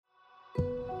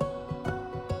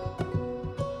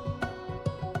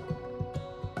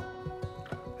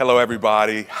Hello,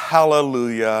 everybody.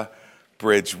 Hallelujah,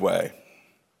 Bridgeway.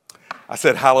 I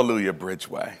said, hallelujah,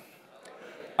 Bridgeway.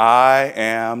 I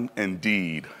am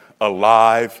indeed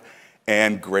alive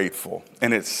and grateful.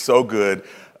 And it's so good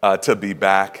to be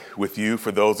back with you.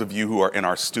 For those of you who are in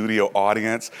our studio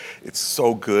audience, it's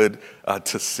so good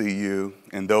to see you.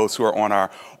 And those who are on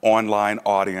our online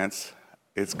audience,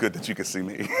 it's good that you can see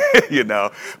me,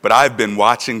 But I've been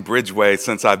watching Bridgeway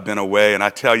since I've been away. And I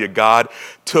tell you, God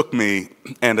took me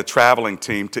and a traveling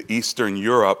team to Eastern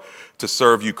Europe to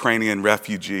serve Ukrainian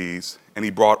refugees. And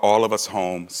he brought all of us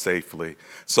home safely.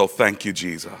 So thank you,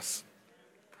 Jesus.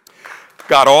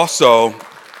 God also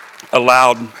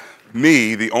allowed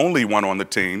me, the only one on the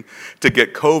team, to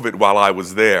get COVID while I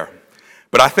was there.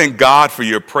 But I thank God for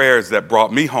your prayers that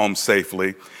brought me home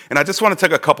safely. And I just want to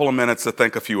take a couple of minutes to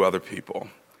thank a few other people.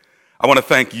 I want to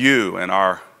thank you and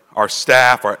our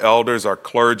staff, our elders, our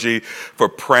clergy for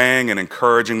praying and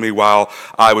encouraging me while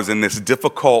I was in this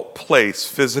difficult place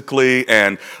physically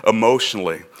and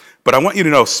emotionally. But I want you to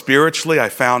know spiritually, I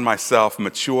found myself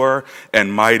mature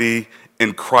and mighty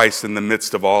in Christ in the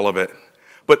midst of all of it.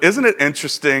 But isn't it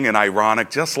interesting and ironic,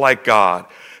 just like God,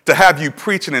 to have you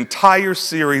preach an entire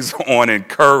series on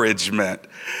encouragement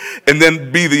and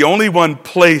then be the only one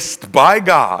placed by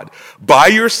God, by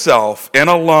yourself and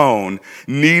alone,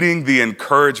 needing the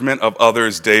encouragement of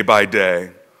others day by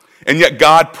day. And yet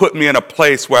God put me in a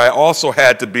place where I also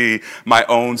had to be my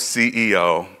own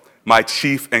CEO, my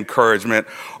chief encouragement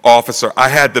officer. I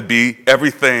had to be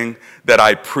everything that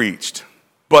I preached.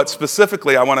 But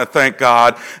specifically, I want to thank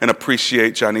God and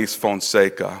appreciate Janice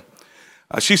Fonseca.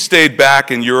 She stayed back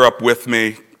in Europe with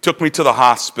me, took me to the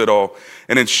hospital,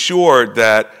 and ensured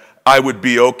that I would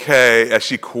be okay as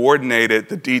she coordinated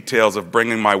the details of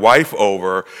bringing my wife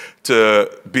over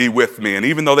to be with me. And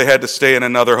even though they had to stay in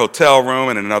another hotel room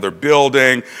in another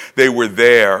building, they were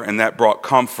there, and that brought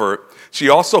comfort. She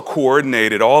also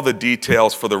coordinated all the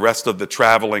details for the rest of the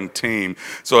traveling team.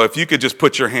 So if you could just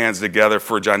put your hands together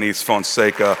for Janice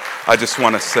Fonseca, I just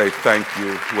want to say thank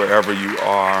you wherever you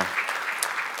are.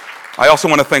 I also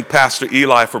want to thank Pastor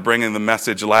Eli for bringing the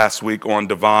message last week on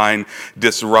divine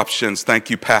disruptions. Thank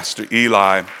you, Pastor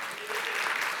Eli.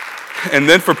 And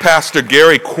then for Pastor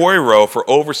Gary Coiro for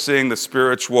overseeing the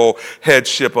spiritual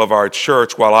headship of our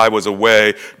church while I was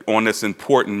away on this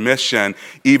important mission,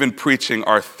 even preaching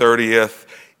our 30th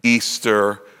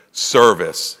Easter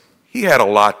service. He had a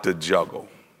lot to juggle.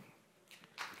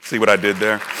 See what I did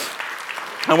there?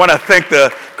 I want to thank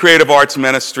the Creative Arts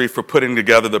Ministry for putting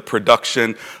together the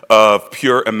production of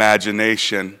Pure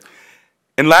Imagination.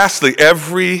 And lastly,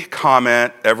 every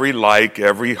comment, every like,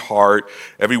 every heart,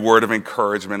 every word of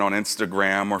encouragement on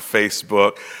Instagram or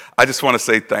Facebook, I just want to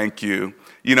say thank you.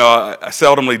 I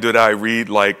seldomly did I read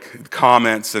like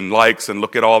comments and likes and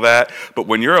look at all that, but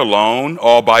when you're alone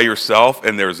all by yourself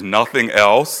and there's nothing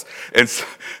else, and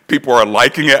people are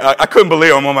liking it, I couldn't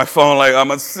believe I'm on my phone like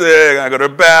I'm sick, I go to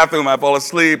the bathroom, I fall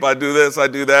asleep, I do this, I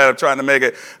do that, I'm trying to make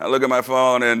it, I look at my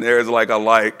phone and there's like a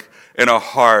like and a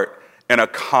heart and a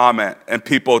comment and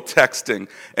people texting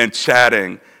and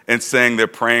chatting and saying they're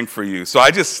praying for you. So I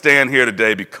just stand here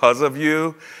today because of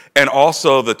you. And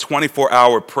also the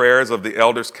 24-hour prayers of the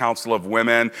Elders Council of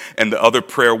Women and the other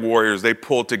prayer warriors, they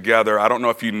pulled together. I don't know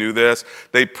if you knew this.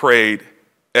 They prayed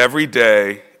every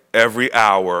day, every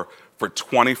hour for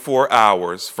 24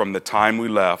 hours from the time we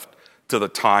left to the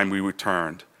time we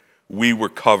returned. We were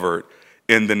covered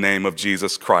in the name of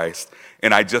Jesus Christ.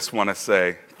 And I just want to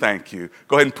say thank you.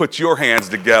 Go ahead and put your hands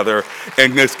together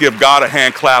and let's give God a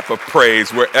hand clap of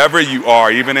praise wherever you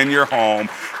are, even in your home.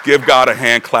 Give God a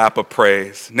hand clap of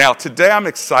praise. Now, today I'm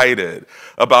excited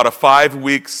about a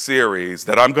 5-week series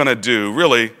that I'm going to do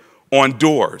really on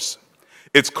doors.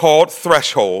 It's called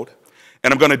Threshold,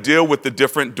 and I'm going to deal with the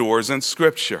different doors in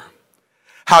Scripture.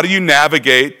 How do you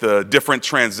navigate the different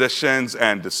transitions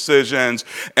and decisions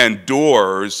and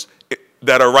doors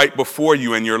that are right before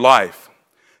you in your life?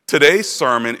 Today's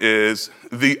sermon is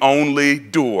The Only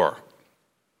Door.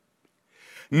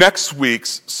 Next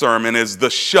week's sermon is The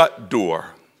Shut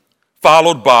Door,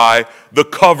 followed by The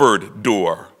Covered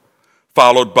Door,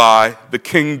 followed by The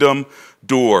Kingdom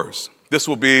Doors. This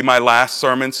will be my last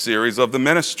sermon series of the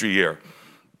ministry year.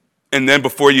 And then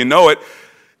before you know it,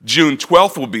 June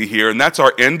 12th will be here, and that's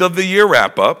our end of the year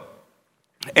wrap up.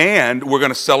 And we're going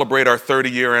to celebrate our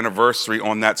 30-year anniversary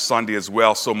on that Sunday as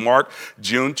well. So mark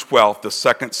June 12th, the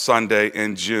second Sunday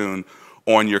in June,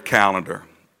 on your calendar.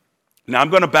 Now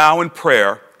I'm going to bow in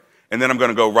prayer, and then I'm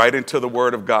going to go right into the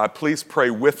Word of God. Please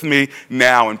pray with me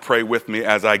now and pray with me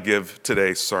as I give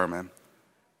today's sermon.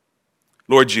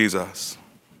 Lord Jesus,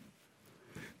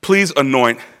 please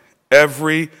anoint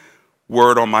every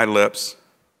word on my lips,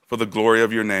 for the glory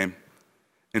of your name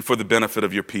and for the benefit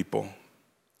of your people.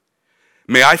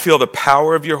 May I feel the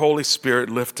power of your Holy Spirit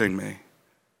lifting me.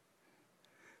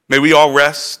 May we all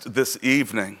rest this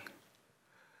evening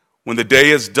when the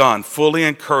day is done, fully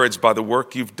encouraged by the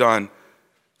work you've done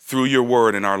through your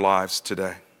word in our lives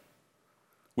today.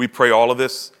 We pray all of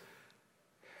this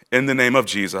in the name of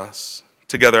Jesus.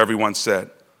 Together, everyone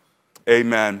said,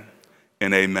 amen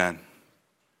and amen.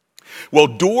 Well,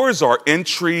 doors are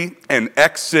entry and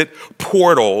exit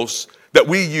portals that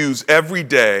we use every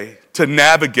day to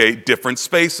navigate different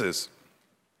spaces.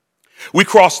 We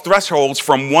cross thresholds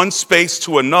from one space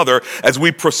to another as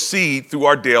we proceed through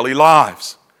our daily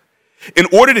lives. In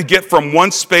order to get from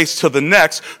one space to the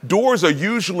next, doors are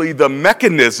usually the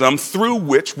mechanism through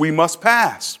which we must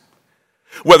pass.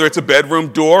 Whether it's a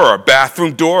bedroom door or a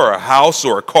bathroom door or a house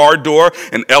or a car door,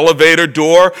 an elevator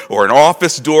door or an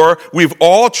office door, we've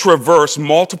all traversed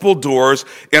multiple doors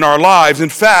in our lives. In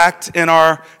fact, in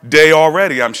our day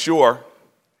already, I'm sure.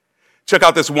 Check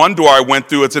out this one door I went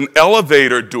through. It's an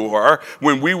elevator door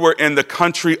when we were in the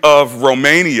country of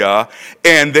Romania,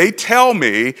 and they tell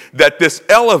me that this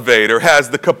elevator has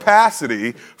the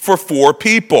capacity for 4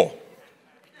 people.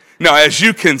 Now, as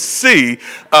you can see,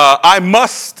 I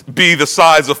must be the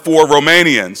size of 4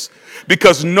 Romanians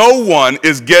because no one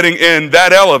is getting in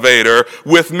that elevator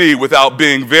with me without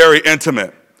being very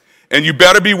intimate. And you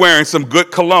better be wearing some good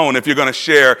cologne if you're going to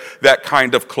share that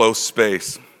kind of close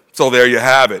space. So there you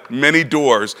have it, many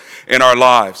doors in our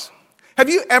lives.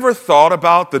 Have you ever thought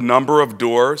about the number of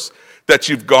doors that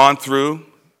you've gone through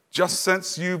just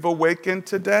since you've awakened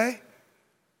today?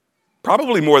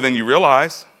 Probably more than you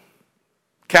realize.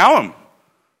 Count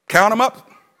them up.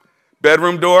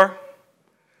 Bedroom door,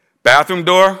 bathroom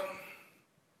door,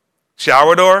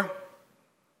 shower door,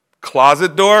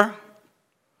 closet door,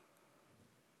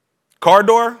 car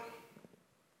door,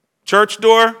 church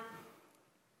door.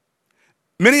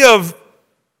 Many of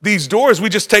these doors we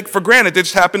just take for granted. They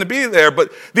just happen to be there.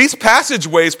 But these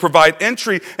passageways provide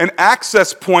entry and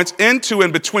access points into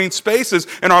and between spaces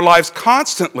in our lives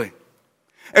constantly.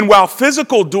 And while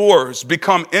physical doors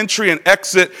become entry and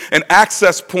exit and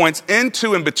access points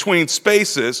into and between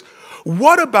spaces,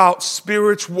 what about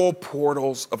spiritual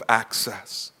portals of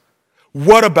access?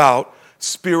 What about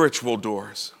spiritual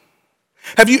doors?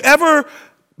 Have you ever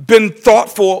been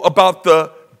thoughtful about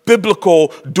the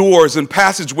biblical doors and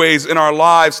passageways in our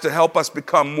lives to help us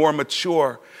become more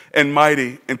mature and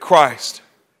mighty in Christ?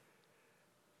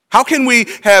 How can we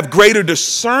have greater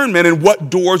discernment in what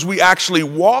doors we actually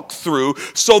walk through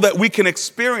so that we can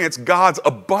experience God's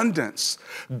abundance,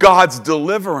 God's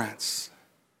deliverance,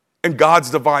 and God's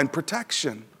divine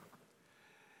protection?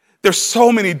 There's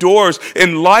so many doors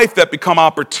in life that become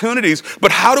opportunities,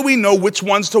 but how do we know which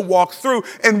ones to walk through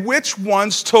and which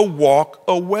ones to walk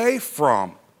away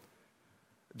from?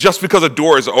 Just because a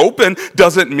door is open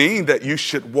doesn't mean that you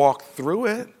should walk through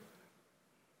it.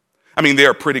 I mean, there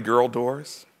are pretty girl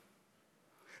doors.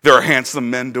 There are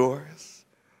handsome men doors.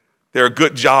 There are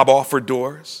good job offer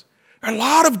doors. There are a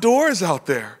lot of doors out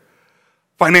there.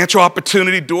 Financial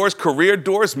opportunity doors, career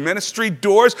doors, ministry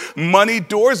doors, money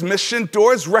doors, mission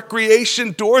doors,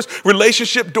 recreation doors,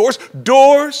 relationship doors,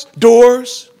 doors.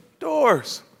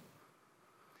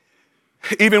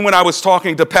 Even when I was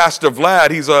talking to Pastor Vlad,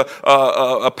 he's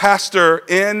a pastor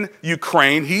in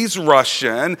Ukraine. He's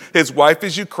Russian. His wife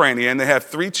is Ukrainian. They have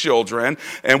 3 children,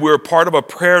 and we were part of a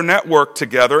prayer network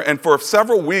together. And for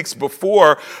several weeks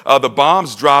before the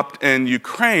bombs dropped in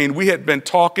Ukraine, we had been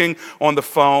talking on the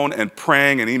phone and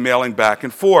praying and emailing back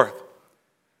and forth.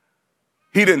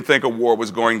 He didn't think a war was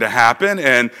going to happen,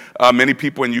 and many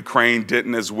people in Ukraine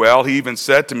didn't as well. He even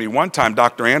said to me one time,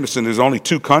 Dr. Anderson, there's only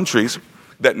 2 countries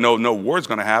that no war is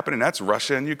going to happen, and that's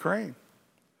Russia and Ukraine.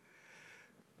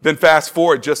 Then fast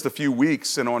forward just a few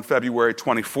weeks, and on February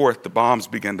 24th, the bombs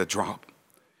began to drop.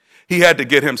 He had to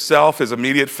get himself, his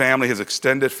immediate family, his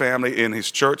extended family, and his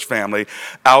church family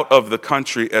out of the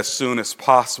country as soon as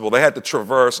possible. They had to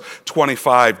traverse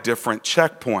 25 different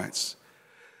checkpoints.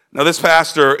 Now, this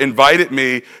pastor invited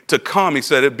me to come. He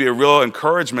said it'd be a real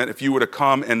encouragement if you were to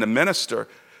come and to minister.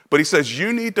 But he says,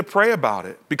 you need to pray about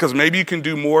it because maybe you can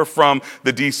do more from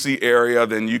the D.C. area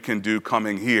than you can do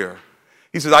coming here.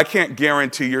 He says, I can't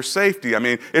guarantee your safety. I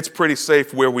mean, it's pretty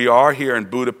safe where we are here in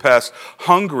Budapest,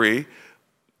 Hungary,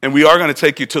 and we are going to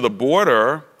take you to the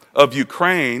border of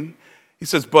Ukraine. He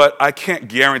says, but I can't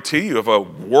guarantee you if a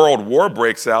world war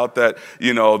breaks out that,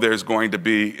 there's going to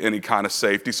be any kind of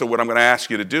safety. So what I'm going to ask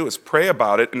you to do is pray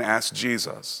about it and ask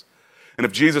Jesus. And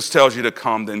if Jesus tells you to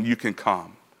come, then you can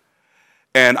come.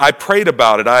 And I prayed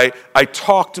about it. I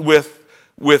talked with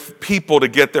with people to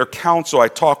get their counsel. I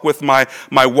talked with my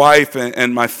wife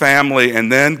and my family,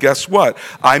 and then guess what?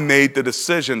 I made the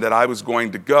decision that I was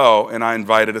going to go, and I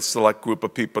invited a select group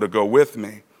of people to go with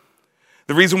me.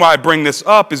 The reason why I bring this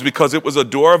up is because it was a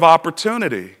door of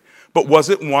opportunity, but was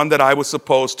it one that I was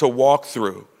supposed to walk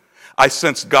through? I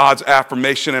sensed God's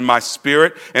affirmation in my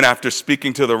spirit, and after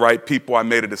speaking to the right people, I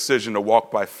made a decision to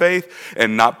walk by faith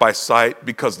and not by sight,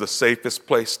 because the safest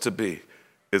place to be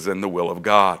is in the will of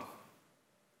God.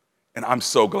 And I'm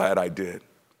so glad I did.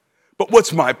 But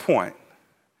what's my point?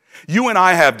 You and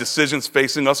I have decisions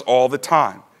facing us all the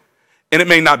time. And it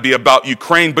may not be about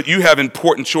Ukraine, but you have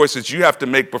important choices you have to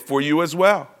make before you as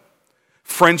well.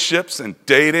 Friendships and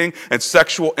dating and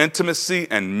sexual intimacy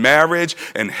and marriage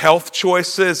and health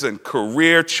choices and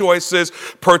career choices,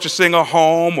 purchasing a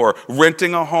home or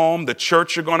renting a home, the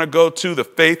church you're going to go to, the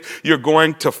faith you're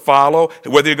going to follow,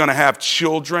 whether you're going to have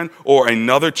children or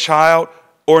another child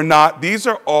or not. These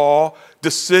are all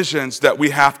decisions that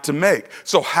we have to make.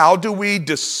 So how do we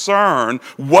discern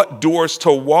what doors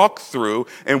to walk through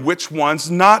and which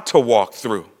ones not to walk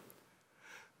through?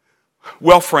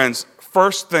 Well, friends,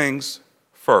 first things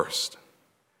first.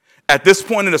 At this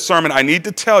point in the sermon, I need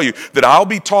to tell you that I'll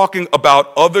be talking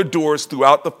about other doors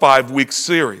throughout the 5-week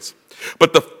series.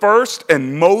 But the first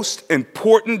and most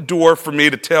important door for me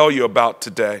to tell you about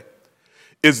today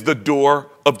is the door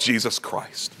of Jesus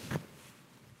Christ.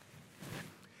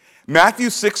 Matthew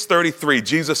 6:33,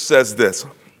 Jesus says this,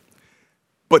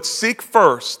 "But seek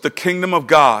first the kingdom of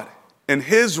God and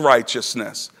his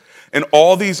righteousness, and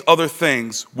all these other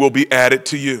things will be added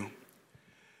to you."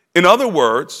 In other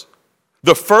words,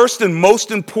 the first and most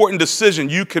important decision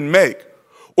you can make,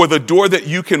 or the door that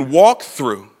you can walk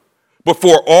through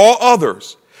before all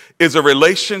others, is a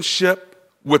relationship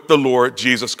with the Lord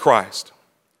Jesus Christ.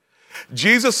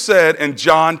 Jesus said in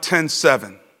John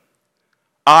 10:7,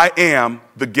 "I am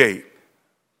the gate.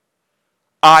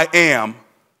 I am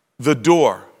the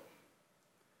door."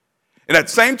 In that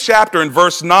same chapter, in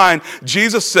verse 9,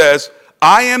 Jesus says,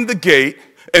 "I am the gate,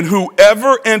 and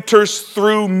whoever enters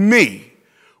through me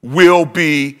will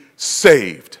be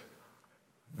saved."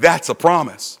 That's a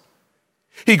promise.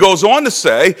 He goes on to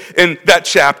say in that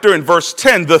chapter, in verse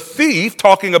 10, the thief,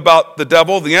 talking about the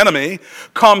devil, the enemy,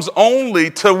 comes only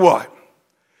to what?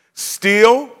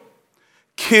 Steal,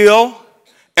 kill,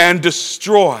 and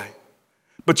destroy.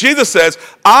 But Jesus says,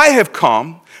 "I have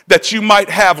come that you might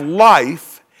have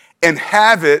life and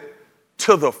have it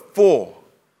to the full,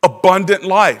 abundant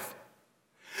life."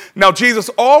 Now, Jesus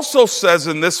also says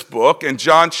in this book, in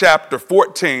John chapter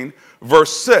 14,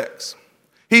 verse 6,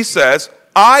 he says,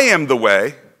 "I am the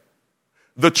way,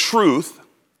 the truth,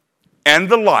 and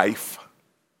the life.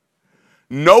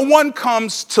 No one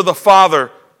comes to the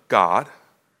Father, God,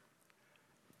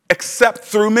 except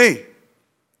through me."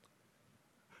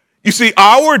 You see,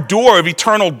 our door of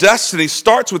eternal destiny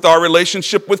starts with our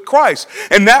relationship with Christ.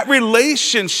 And that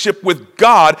relationship with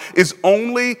God is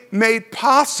only made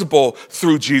possible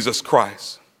through Jesus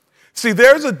Christ. See,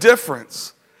 there's a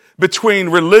difference between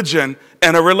religion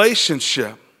and a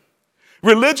relationship.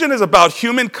 Religion is about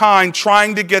humankind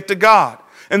trying to get to God.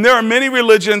 And there are many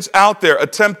religions out there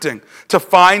attempting to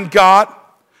find God,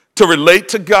 to relate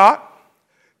to God,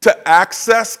 to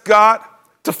access God,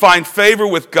 to find favor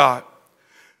with God.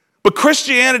 But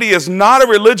Christianity is not a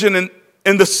religion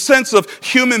in the sense of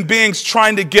human beings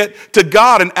trying to get to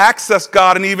God and access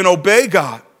God and even obey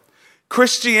God.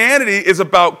 Christianity is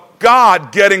about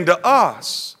God getting to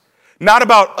us, not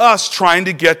about us trying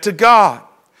to get to God.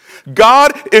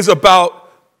 God is about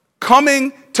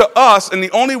coming to us, and the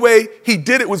only way he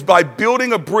did it was by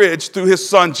building a bridge through his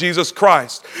son, Jesus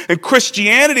Christ. And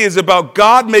Christianity is about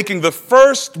God making the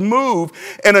first move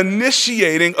and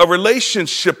initiating a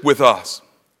relationship with us.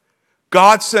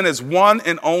 God sent his one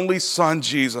and only son,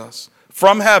 Jesus,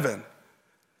 from heaven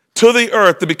to the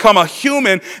earth to become a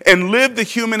human and live the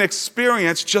human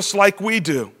experience just like we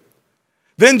do.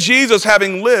 Then Jesus,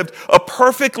 having lived a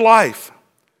perfect life,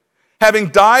 having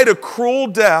died a cruel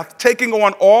death, taking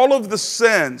on all of the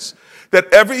sins that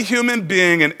every human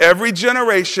being in every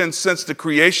generation since the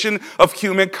creation of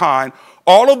humankind,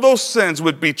 all of those sins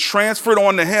would be transferred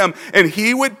onto him, and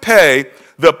he would pay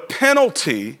the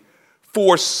penalty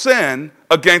for sin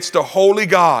against a holy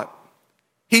God.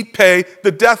 He'd pay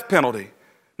the death penalty,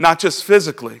 not just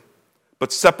physically,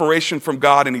 but separation from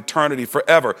God in eternity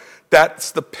forever.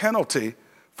 That's the penalty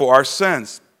for our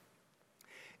sins.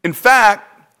 In fact,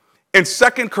 in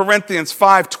 2 Corinthians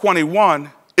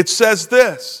 5:21, it says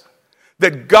this,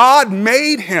 that God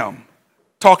made him,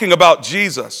 talking about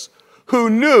Jesus, who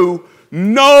knew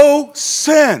no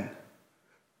sin,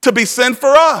 to be sin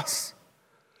for us,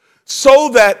 so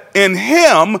that in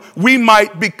him we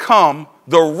might become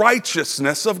the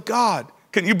righteousness of God.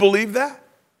 Can you believe that?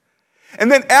 And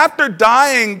then after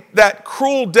dying that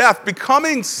cruel death,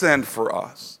 becoming sin for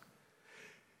us,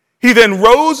 he then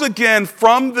rose again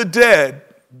from the dead,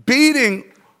 beating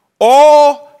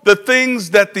all the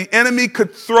things that the enemy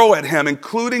could throw at him,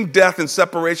 including death and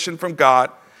separation from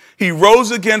God. He rose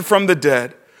again from the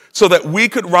dead so that we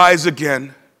could rise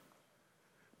again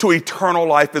to eternal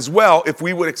life as well if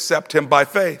we would accept him by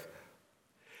faith.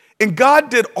 And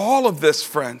God did all of this,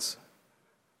 friends,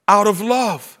 out of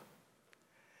love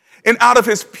and out of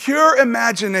his pure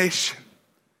imagination,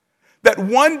 that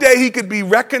one day he could be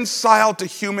reconciled to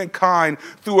humankind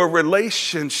through a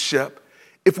relationship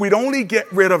if we'd only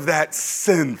get rid of that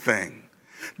sin thing,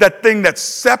 that thing that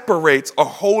separates a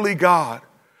holy God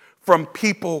from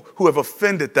people who have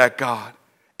offended that God.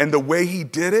 And the way he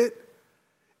did it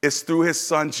is through his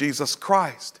son, Jesus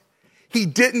Christ. He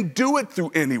didn't do it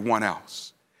through anyone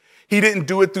else. He didn't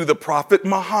do it through the prophet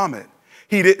Muhammad.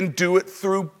 He didn't do it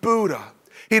through Buddha.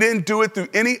 He didn't do it through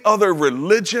any other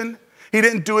religion. He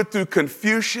didn't do it through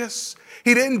Confucius.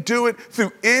 He didn't do it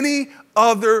through any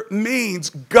other means.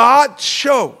 God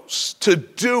chose to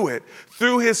do it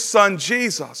through his son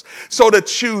Jesus. So to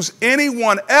choose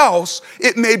anyone else,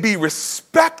 it may be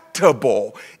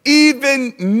respectable,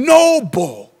 even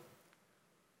noble,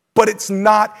 but it's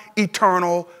not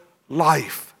eternal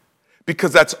life,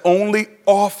 because that's only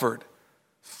offered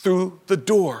through the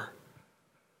door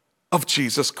of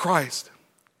Jesus Christ.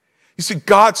 You see,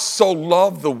 God so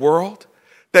loved the world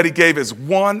that he gave his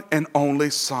one and only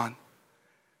son,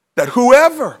 that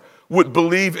whoever would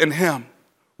believe in him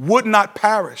would not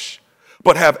perish,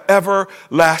 but have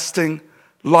everlasting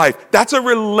life. That's a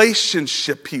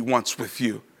relationship he wants with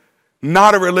you,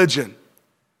 not a religion.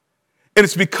 And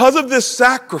it's because of this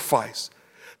sacrifice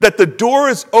that the door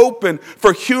is open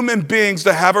for human beings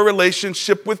to have a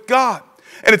relationship with God.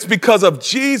 And it's because of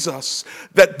Jesus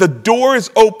that the door is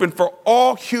open for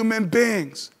all human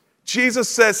beings. Jesus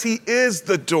says he is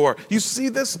the door. You see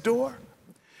this door?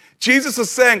 Jesus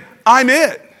is saying, I'm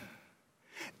it.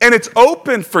 And it's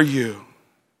open for you.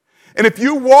 And if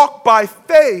you walk by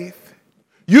faith,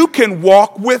 you can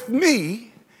walk with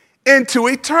me into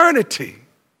eternity.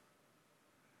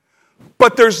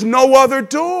 But there's no other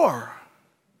door.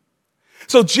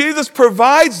 So Jesus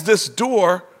provides this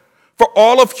door for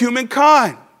all of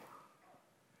humankind,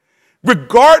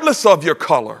 regardless of your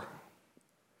color,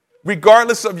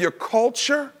 regardless of your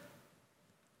culture,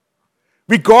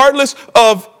 regardless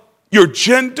of your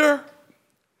gender,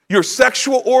 your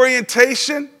sexual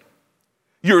orientation,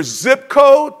 your zip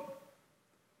code,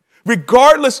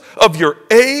 regardless of your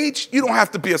age. You don't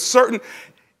have to be a certain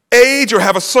age or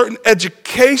have a certain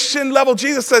education level.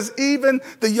 Jesus says even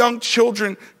the young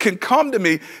children can come to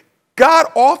me. God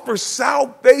offers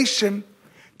salvation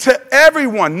to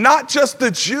everyone, not just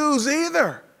the Jews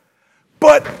either,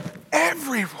 but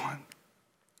everyone.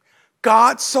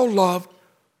 God so loved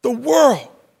the world.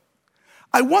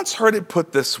 I once heard it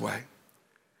put this way.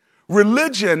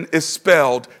 Religion is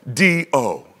spelled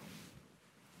D-O.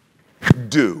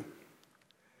 Do.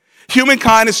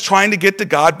 Humankind is trying to get to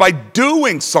God by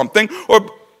doing something or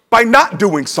by not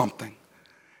doing something.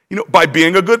 You know, by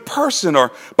being a good person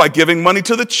or by giving money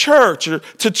to the church or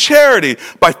to charity,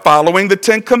 by following the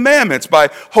 10 Commandments, by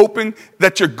hoping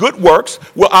that your good works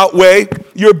will outweigh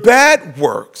your bad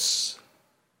works,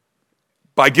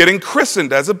 by getting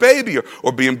christened as a baby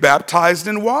or being baptized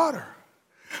in water,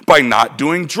 by not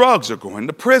doing drugs or going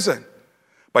to prison,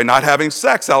 by not having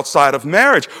sex outside of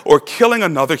marriage or killing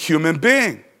another human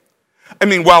being. I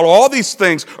mean, while all these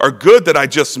things are good that I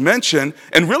just mentioned,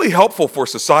 and really helpful for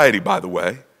society, by the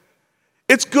way,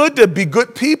 it's good to be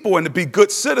good people and to be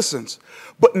good citizens.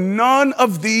 But none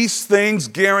of these things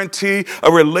guarantee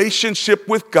a relationship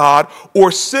with God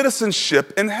or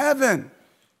citizenship in heaven.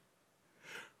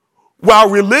 While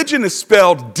religion is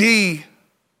spelled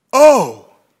D-O,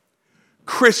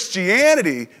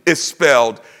 Christianity is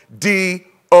spelled D-O-N-E.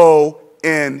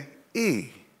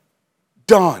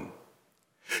 Done.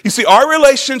 You see, our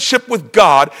relationship with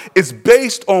God is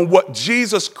based on what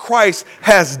Jesus Christ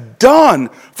has done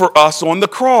for us on the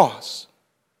cross.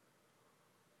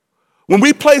 When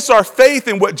we place our faith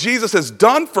in what Jesus has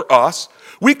done for us,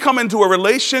 we come into a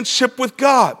relationship with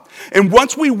God. And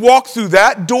once we walk through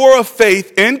that door of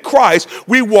faith in Christ,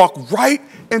 we walk right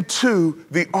into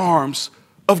the arms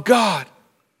of God.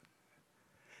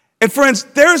 And friends,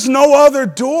 there's no other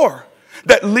door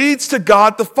that leads to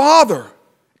God the Father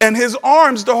and his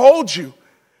arms to hold you,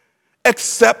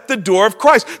 except the door of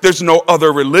Christ. There's no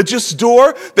other religious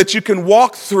door that you can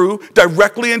walk through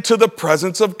directly into the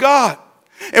presence of God.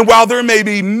 And while there may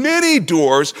be many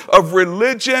doors of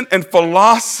religion and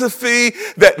philosophy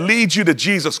that lead you to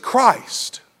Jesus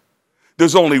Christ,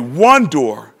 there's only one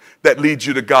door that leads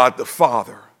you to God the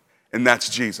Father, and that's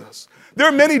Jesus. There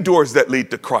are many doors that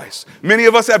lead to Christ. Many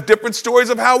of us have different stories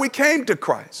of how we came to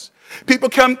Christ. People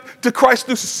come to Christ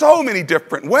through so many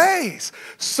different ways,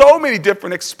 so many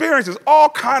different experiences, all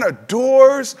kind of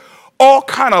doors, all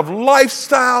kind of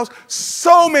lifestyles,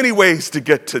 so many ways to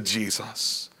get to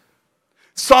Jesus.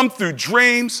 Some through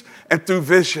dreams and through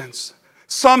visions.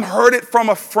 Some heard it from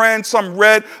a friend, some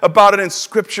read about it in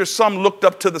scripture, some looked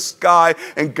up to the sky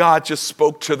and God just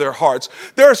spoke to their hearts.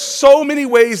 There are so many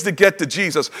ways to get to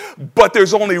Jesus, but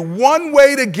there's only one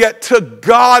way to get to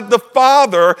God the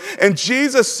Father, and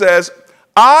Jesus says,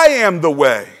 I am the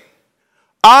way,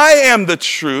 I am the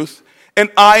truth, and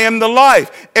I am the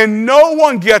life. And no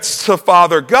one gets to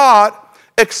Father God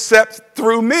except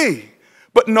through me.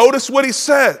 But notice what he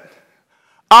said.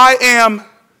 I am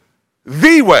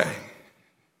the way.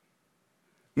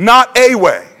 Not a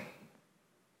way.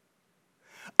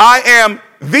 I am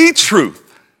the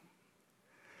truth,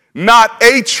 not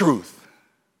a truth.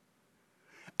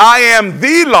 I am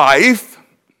the life,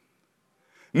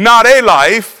 not a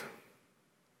life.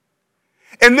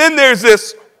 And then there's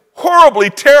this horribly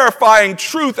terrifying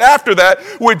truth after that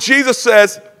where Jesus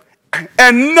says,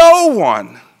 and no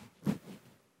one,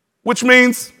 which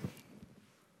means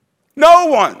no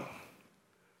one,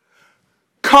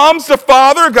 comes to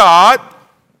Father God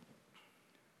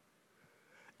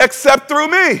except through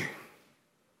me.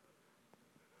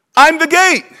 I'm the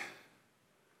gate.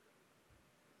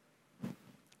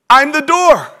 I'm the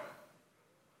door.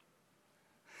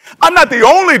 I'm not the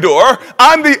only door.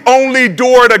 I'm the only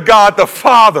door to God the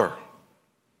Father.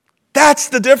 That's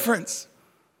the difference.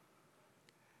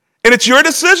 And it's your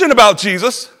decision about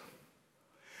Jesus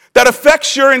that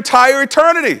affects your entire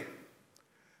eternity.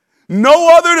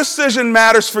 No other decision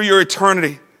matters for your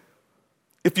eternity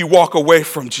if you walk away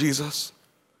from Jesus.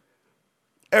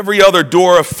 Every other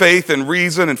door of faith and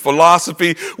reason and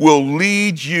philosophy will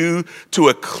lead you to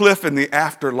a cliff in the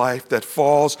afterlife that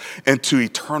falls into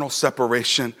eternal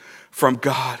separation from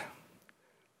God.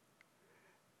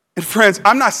 And friends,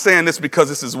 I'm not saying this because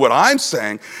this is what I'm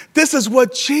saying. This is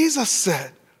what Jesus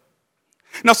said.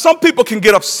 Now, some people can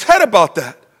get upset about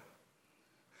that.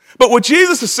 But what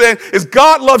Jesus is saying is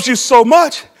God loves you so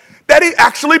much that he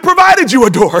actually provided you a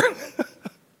door.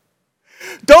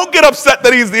 Don't get upset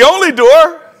that he's the only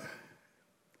door.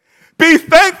 Be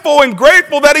thankful and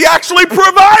grateful that he actually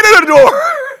provided a door.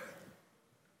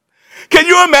 Can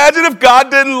you imagine if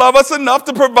God didn't love us enough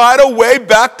to provide a way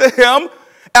back to him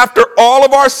after all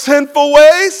of our sinful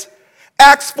ways?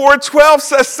 Acts 4:12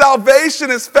 says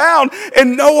salvation is found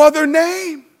in no other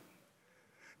name.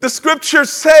 The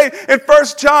scriptures say in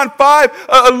 1 John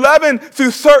 5:11 through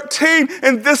 13,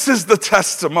 and this is the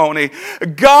testimony,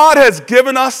 God has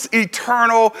given us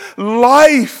eternal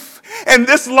life. And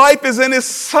this life is in his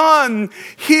Son.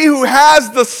 He who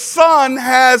has the Son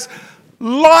has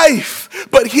life.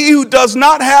 But he who does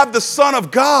not have the Son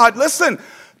of God, listen,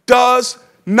 does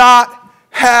not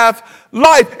have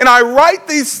life. And I write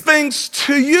these things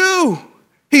to you,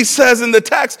 he says in the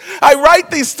text. I write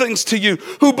these things to you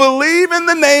who believe in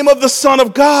the name of the Son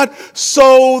of God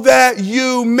so that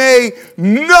you may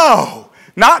know,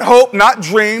 not hope, not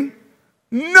dream,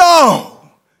 know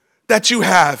that you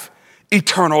have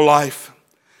eternal life.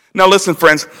 Now listen,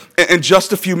 friends, in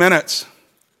just a few minutes,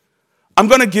 I'm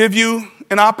going to give you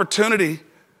an opportunity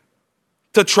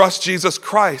to trust Jesus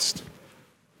Christ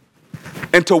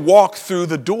and to walk through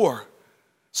the door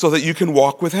so that you can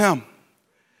walk with him.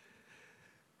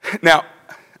 Now,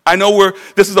 I know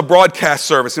this is a broadcast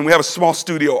service and we have a small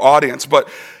studio audience,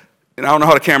 and I don't know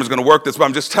how the camera's going to work this, but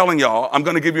I'm just telling y'all, I'm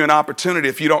going to give you an opportunity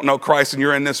if you don't know Christ and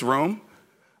you're in this room.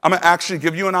 I'm going to actually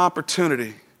give you an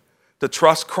opportunity to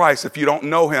trust Christ if you don't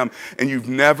know him and you've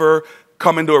never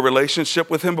come into a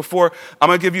relationship with him before. I'm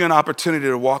going to give you an opportunity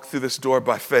to walk through this door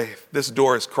by faith. This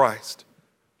door is Christ.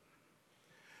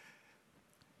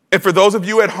 And for those of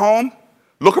you at home,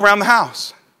 look around the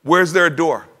house. Where's there a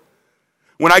door?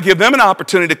 When I give them an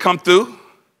opportunity to come through,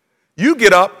 you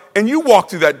get up and you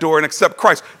walk through that door and accept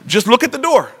Christ. Just look at the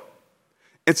door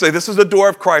and say, this is the door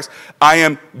of Christ. I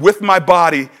am with my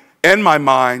body and my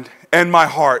mind and my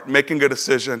heart making a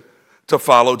decision to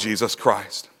follow Jesus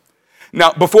Christ.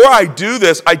 Now, before I do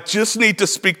this, I just need to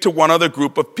speak to one other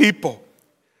group of people.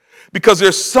 Because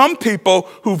there's some people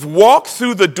who've walked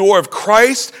through the door of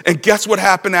Christ, and guess what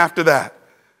happened after that?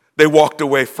 They walked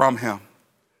away from him.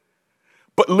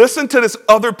 But listen to this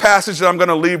other passage that I'm going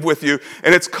to leave with you,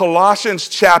 and it's Colossians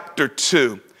chapter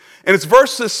 2. And it's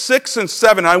verses 6 and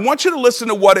 7. I want you to listen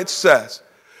to what it says.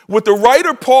 What the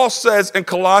writer Paul says in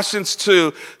Colossians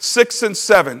 2, 6 and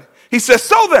 7, he says,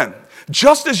 so then,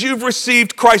 just as you've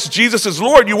received Christ Jesus as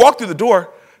Lord, you walk through the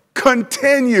door,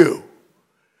 continue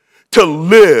to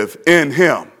live in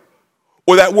him.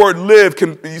 Or that word live,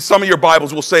 some of your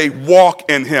Bibles will say walk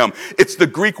in him. It's the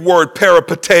Greek word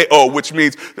peripateo, which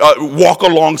means walk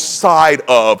alongside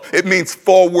of. It means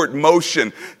forward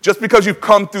motion. Just because you've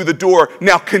come through the door,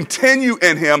 now continue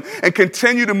in him and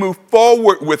continue to move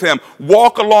forward with him.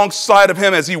 Walk alongside of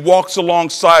him as he walks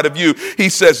alongside of you. He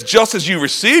says, just as you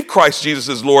received Christ Jesus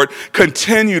as Lord,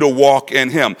 continue to walk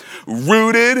in him.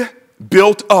 Rooted,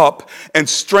 built up, and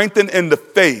strengthened in the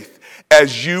faith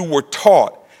as you were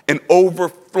taught, and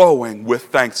overflowing with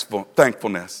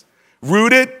thankfulness.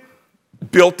 Rooted,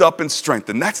 built up, and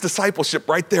strengthened. That's discipleship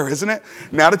right there, isn't it?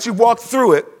 Now that you've walked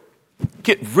through it,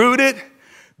 get rooted,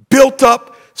 built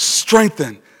up,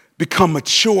 strengthened, become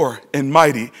mature and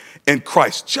mighty in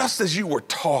Christ, just as you were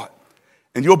taught,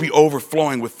 and you'll be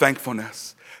overflowing with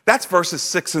thankfulness. That's verses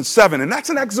 6 and 7, and that's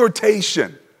an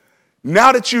exhortation.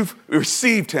 Now that you've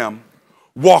received him,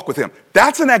 walk with him.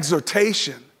 That's an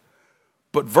exhortation.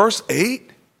 But verse 8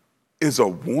 is a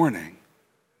warning.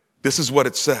 This is what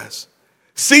it says.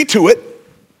 See to it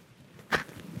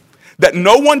that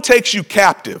no one takes you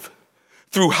captive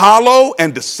through hollow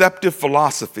and deceptive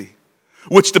philosophy,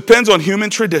 which depends on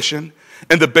human tradition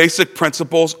and the basic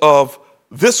principles of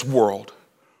this world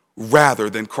rather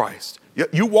than Christ.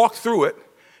 You walk through it.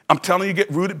 I'm telling you,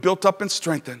 get rooted, built up, and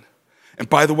strengthened. And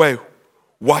by the way,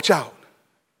 watch out.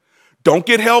 Don't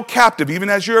get held captive, even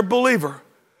as you're a believer,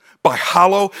 by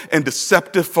hollow and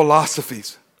deceptive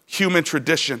philosophies, human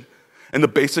tradition, and the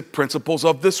basic principles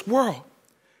of this world.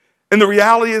 And the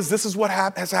reality is this is what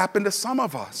has happened to some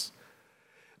of us.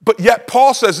 But yet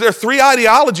Paul says there are three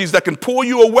ideologies that can pull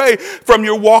you away from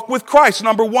your walk with Christ.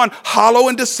 Number one, hollow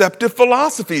and deceptive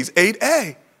philosophies,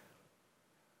 8a.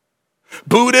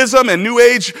 Buddhism and New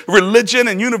Age religion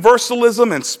and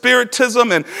universalism and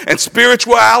spiritism and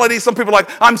spirituality. Some people are like,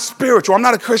 I'm spiritual. I'm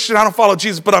not a Christian. I don't follow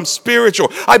Jesus, but I'm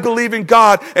spiritual. I believe in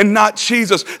God and not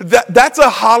Jesus. That's a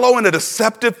hollow and a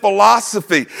deceptive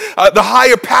philosophy. The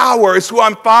higher power is who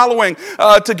I'm following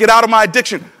to get out of my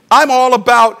addiction. I'm all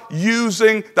about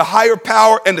using the higher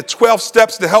power and the 12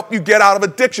 steps to help you get out of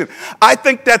addiction. I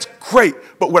think that's great.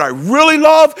 But what I really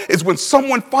love is when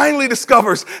someone finally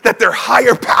discovers that their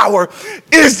higher power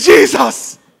is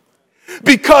Jesus.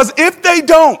 Because if they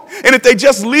don't, and if they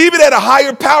just leave it at a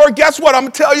higher power, guess what? I'm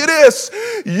going to tell you this.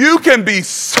 You can be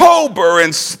sober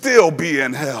and still be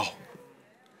in hell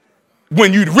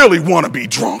when you'd really want to be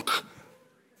drunk.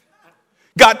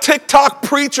 Got TikTok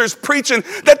preachers preaching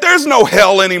that there's no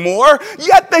hell anymore,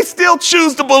 yet they still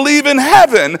choose to believe in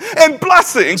heaven and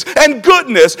blessings and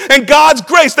goodness and God's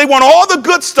grace. They want all the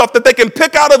good stuff that they can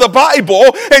pick out of the Bible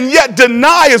and yet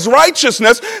deny his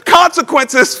righteousness,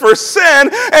 consequences for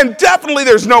sin, and definitely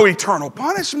there's no eternal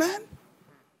punishment.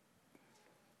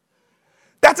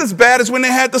 That's as bad as when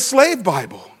they had the slave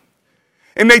Bible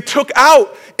and they took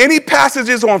out any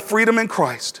passages on freedom in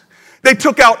Christ. They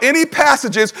took out any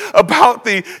passages about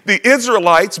the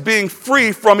Israelites being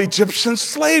free from Egyptian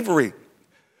slavery.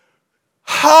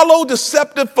 Hollow,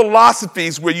 deceptive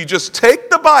philosophies where you just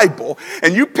take the Bible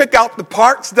and you pick out the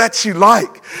parts that you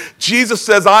like. Jesus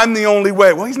says, I'm the only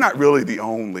way. Well, he's not really the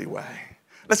only way.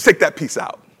 Let's take that piece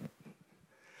out.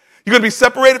 You're going to be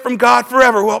separated from God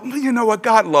forever. Well, you know what?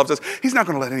 God loves us. He's not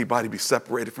going to let anybody be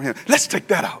separated from him. Let's take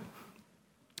that out.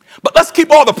 But let's keep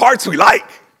all the parts we like.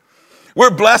 We're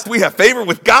blessed. We have favor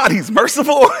with God. He's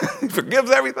merciful. He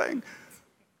forgives everything.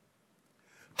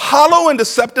 Hollow and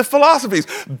deceptive philosophies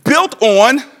built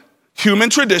on human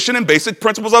tradition and basic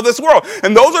principles of this world.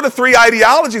 And those are the three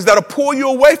ideologies that'll pull you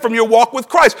away from your walk with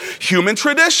Christ. Human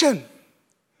tradition.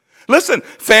 Listen,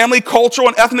 family, cultural,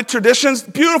 and ethnic traditions,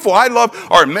 beautiful. I love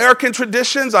our American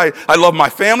traditions. I love my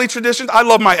family traditions. I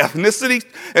love my ethnicity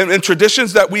and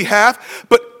traditions that we have.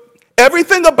 But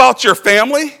everything about your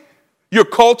family, your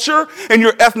culture, and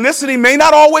your ethnicity may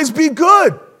not always be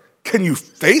good. Can you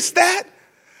face that?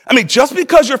 I mean, just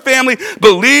because your family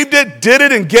believed it, did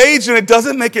it, engaged in it,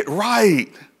 doesn't make it right.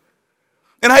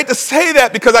 And I hate to say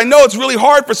that because I know it's really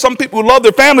hard for some people who love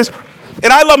their families,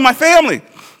 and I love my family.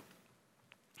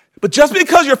 But just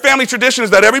because your family tradition is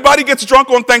that everybody gets drunk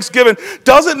on Thanksgiving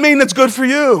doesn't mean it's good for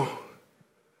you.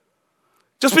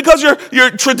 Just because your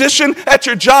tradition at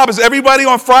your job is everybody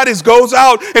on Fridays goes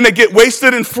out and they get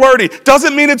wasted and flirty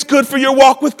doesn't mean it's good for your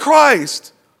walk with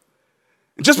Christ.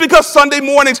 Just because Sunday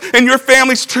mornings in your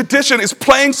family's tradition is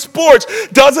playing sports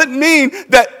doesn't mean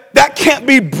that that can't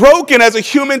be broken as a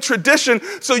human tradition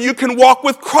so you can walk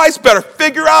with Christ better.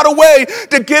 Figure out a way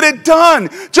to get it done.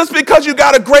 Just because you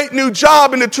got a great new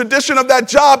job and the tradition of that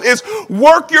job is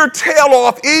work your tail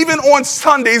off even on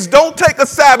Sundays. Don't take a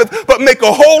Sabbath, but make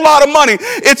a whole lot of money.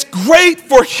 It's great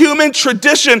for human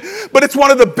tradition, but it's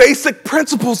one of the basic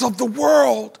principles of the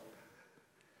world.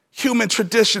 Human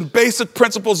tradition, basic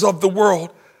principles of the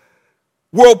world.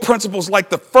 World principles like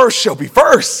the first shall be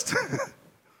first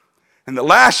and the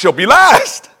last shall be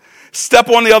last. Step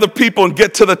on the other people and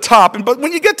get to the top. But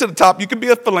when you get to the top, you can be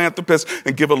a philanthropist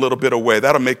and give a little bit away.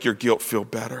 That'll make your guilt feel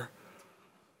better.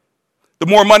 The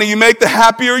more money you make, the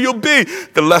happier you'll be.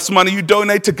 The less money you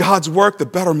donate to God's work, the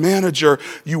better manager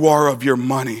you are of your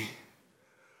money.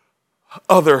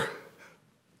 Other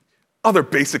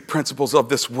basic principles of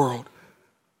this world.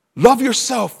 Love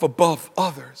yourself above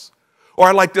others. Or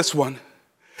I like this one.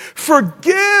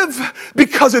 Forgive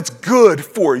because it's good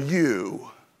for you.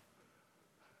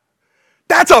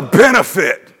 That's a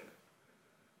benefit.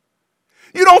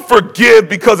 You don't forgive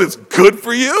because it's good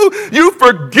for you. You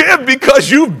forgive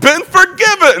because you've been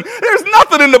forgiven. There's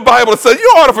nothing in the Bible that says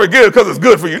you ought to forgive because it's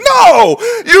good for you. No,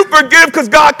 you forgive because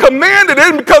God commanded it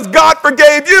and because God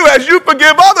forgave you. As you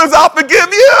forgive others, I'll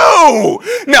forgive you.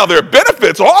 Now, there are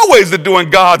benefits always to doing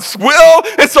God's will.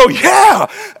 And so, yeah,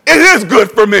 it is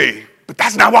good for me. But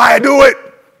that's not why I do it.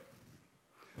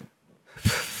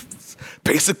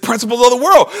 Basic principles of the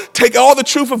world. Take all the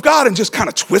truth of God and just kind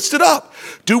of twist it up.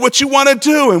 Do what you want to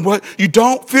do, and what you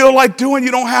don't feel like doing,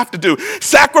 you don't have to do.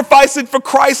 Sacrificing for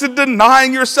Christ and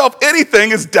denying yourself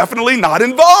anything is definitely not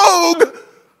in vogue.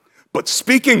 But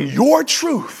speaking your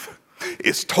truth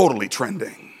is totally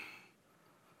trending.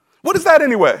 What is that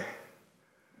anyway?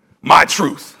 My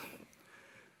truth.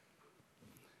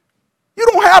 You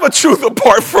don't have a truth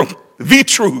apart from the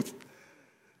truth.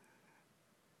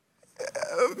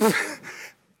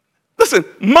 Listen,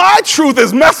 my truth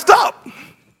is messed up.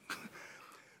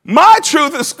 My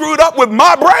truth is screwed up with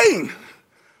my brain,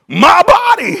 my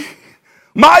body,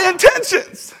 my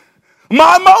intentions,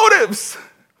 my motives,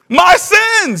 my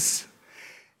sins.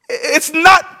 It's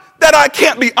not that I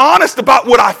can't be honest about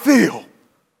what I feel,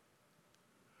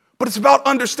 but it's about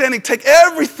understanding, take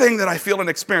everything that I feel and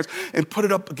experience and put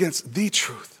it up against the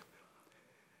truth.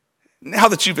 Now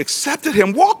that you've accepted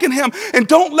him, walk in him, and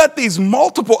don't let these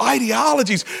multiple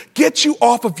ideologies get you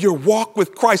off of your walk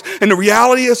with Christ. And the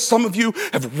reality is some of you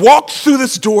have walked through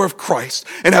this door of Christ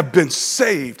and have been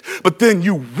saved, but then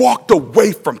you walked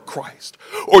away from Christ,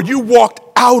 or you walked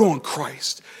out on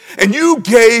Christ, and you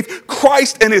gave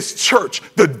Christ and his church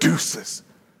the deuces.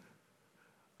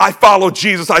 I follow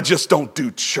Jesus, I just don't do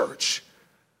church.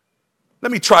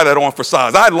 Let me try that on for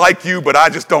size. I like you, but I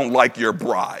just don't like your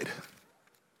bride.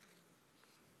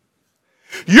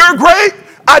 You're great,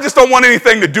 I just don't want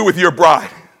anything to do with your bride.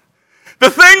 The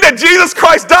thing that Jesus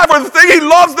Christ died for, the thing he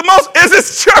loves the most is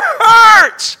his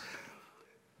church.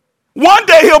 One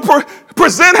day he'll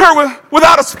present her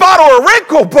without a spot or a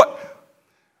wrinkle, but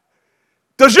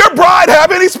does your bride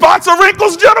have any spots or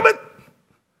wrinkles, gentlemen?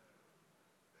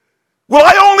 Will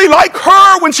I only like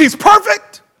her when she's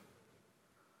perfect?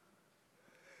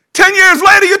 10 years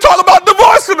later, you talk about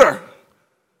divorcing her.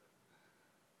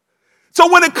 So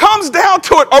when it comes down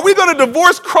to it, are we going to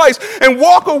divorce Christ and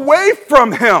walk away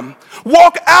from him?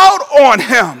 Walk out on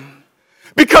him?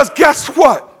 Because guess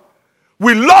what?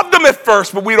 We loved him at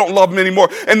first, but we don't love him anymore.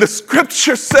 And the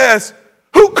scripture says,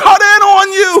 who cut in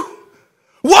on you?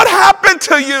 What happened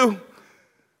to you?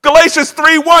 Galatians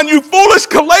 3:1, you foolish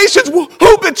Galatians,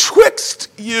 who betwixt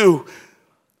you?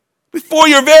 Before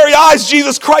your very eyes,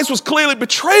 Jesus Christ was clearly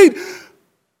betrayed.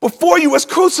 Before you was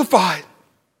crucified.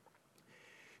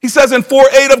 He says in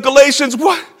 4:8 of Galatians,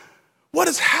 what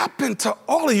has happened to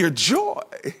all of your joy?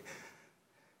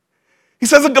 He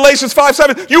says in Galatians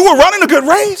 5:7, you were running a good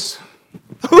race.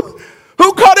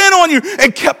 Who cut in on you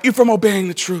and kept you from obeying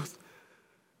the truth?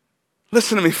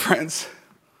 Listen to me, friends.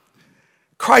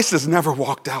 Christ has never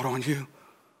walked out on you.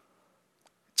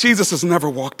 Jesus has never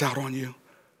walked out on you.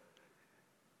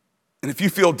 And if you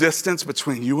feel distance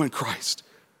between you and Christ,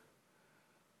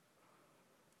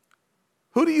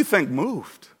 who do you think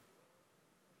moved?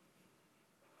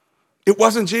 It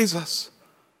wasn't Jesus.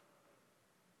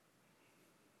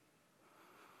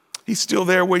 He's still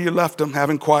there where you left him,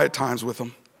 having quiet times with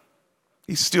him.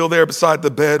 He's still there beside the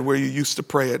bed where you used to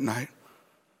pray at night.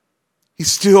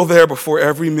 He's still there before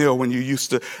every meal when you used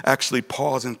to actually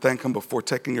pause and thank him before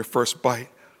taking your first bite.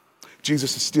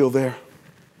 Jesus is still there.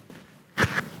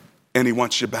 And he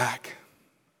wants you back.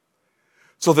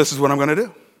 So this is what I'm going to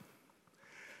do.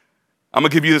 I'm going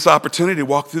to give you this opportunity to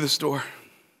walk through this door.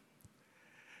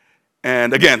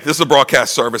 And again, this is a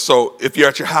broadcast service, so if you're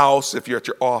at your house, if you're at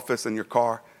your office, in your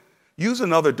car, use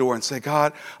another door and say,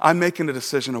 God, I'm making a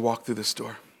decision to walk through this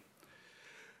door.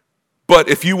 But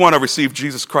if you want to receive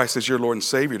Jesus Christ as your Lord and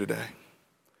Savior today,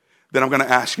 then I'm going to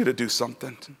ask you to do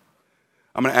something.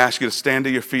 I'm going to ask you to stand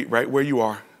to your feet right where you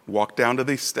are, walk down to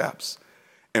these steps,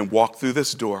 and walk through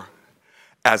this door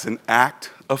as an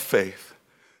act of faith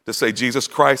to say, Jesus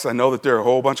Christ, I know that there are a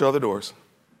whole bunch of other doors,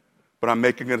 but I'm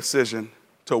making a decision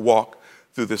to walk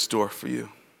through this door for you.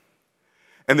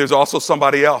 And there's also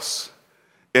somebody else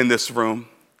in this room,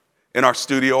 in our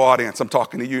studio audience, I'm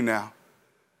talking to you now,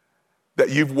 that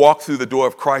you've walked through the door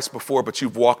of Christ before, but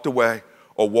you've walked away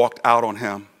or walked out on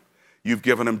him. You've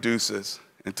given him deuces.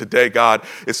 And today God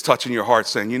is touching your heart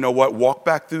saying, you know what, walk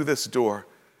back through this door,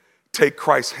 take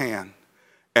Christ's hand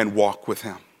and walk with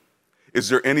him. Is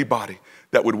there anybody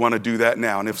that would want to do that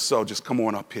now? And if so, just come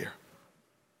on up here.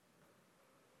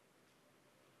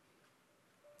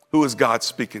 Who is God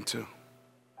speaking to?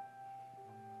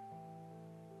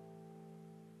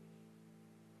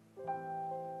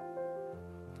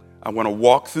 I want to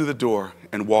walk through the door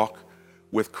and walk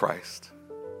with Christ.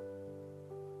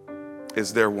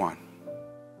 Is there one?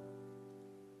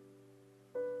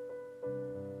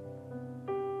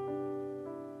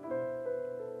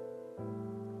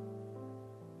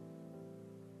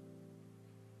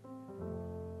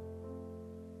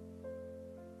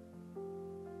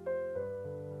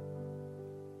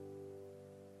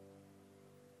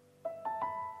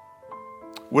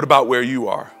 What about where you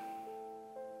are?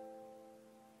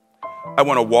 I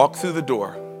want to walk through the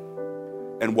door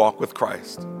and walk with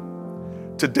Christ.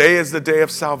 Today is the day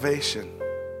of salvation.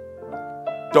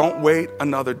 Don't wait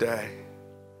another day.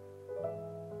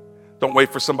 Don't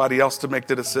wait for somebody else to make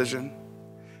the decision.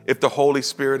 If the Holy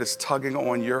Spirit is tugging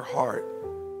on your heart,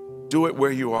 do it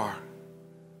where you are.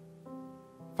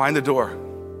 Find the door.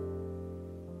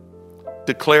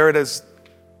 Declare it as,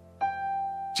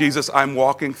 Jesus, I'm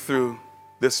walking through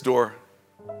this door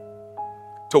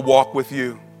to walk with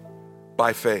you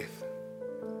by faith.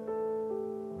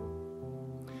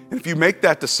 And if you make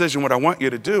that decision, what I want you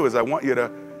to do is I want you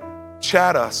to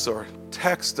chat us or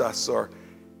text us or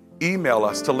email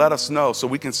us to let us know so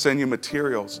we can send you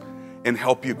materials and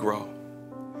help you grow.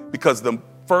 Because the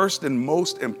first and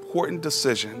most important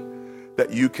decision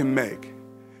that you can make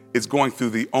is going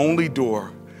through the only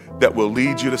door that will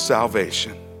lead you to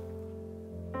salvation.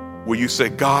 Where you say,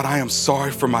 God, I am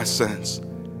sorry for my sins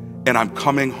and I'm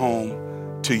coming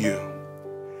home to you.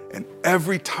 And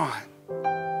every time,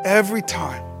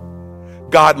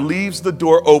 God leaves the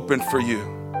door open for you.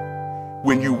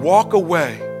 When you walk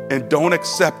away and don't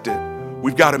accept it,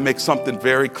 we've got to make something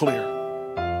very clear.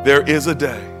 There is a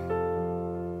day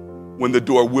when the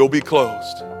door will be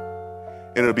closed,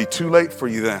 and it'll be too late for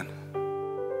you then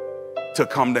to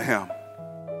come to him.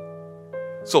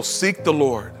 So seek the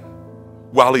Lord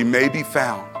while he may be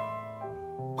found.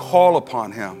 Call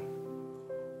upon him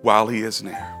while he is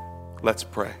near. Let's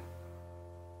pray.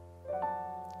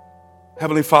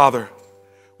 Heavenly Father,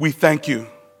 we thank you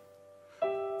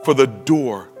for the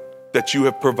door that you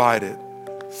have provided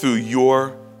through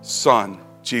your Son,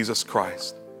 Jesus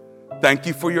Christ. Thank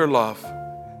you for your love.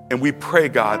 And we pray,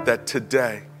 God, that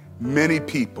today many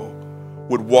people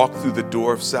would walk through the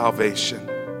door of salvation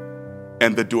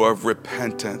and the door of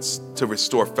repentance to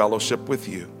restore fellowship with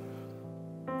you.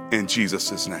 In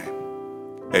Jesus' name,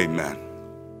 amen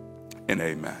and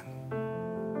amen.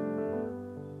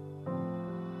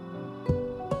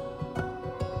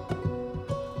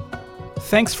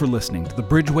 Thanks for listening to the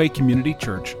Bridgeway Community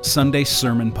Church Sunday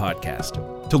Sermon Podcast.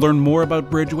 To learn more about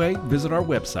Bridgeway, visit our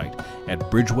website at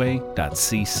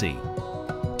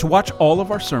bridgeway.cc. To watch all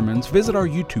of our sermons, visit our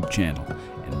YouTube channel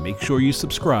and make sure you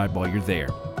subscribe while you're there.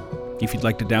 If you'd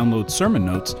like to download sermon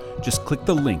notes, just click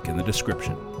the link in the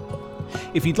description.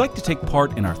 If you'd like to take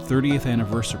part in our 30th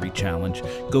anniversary challenge,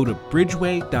 go to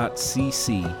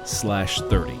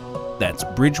bridgeway.cc/30. That's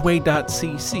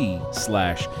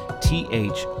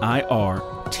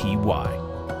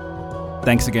bridgeway.cc/THIRTY.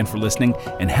 Thanks again for listening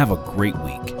and have a great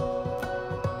week.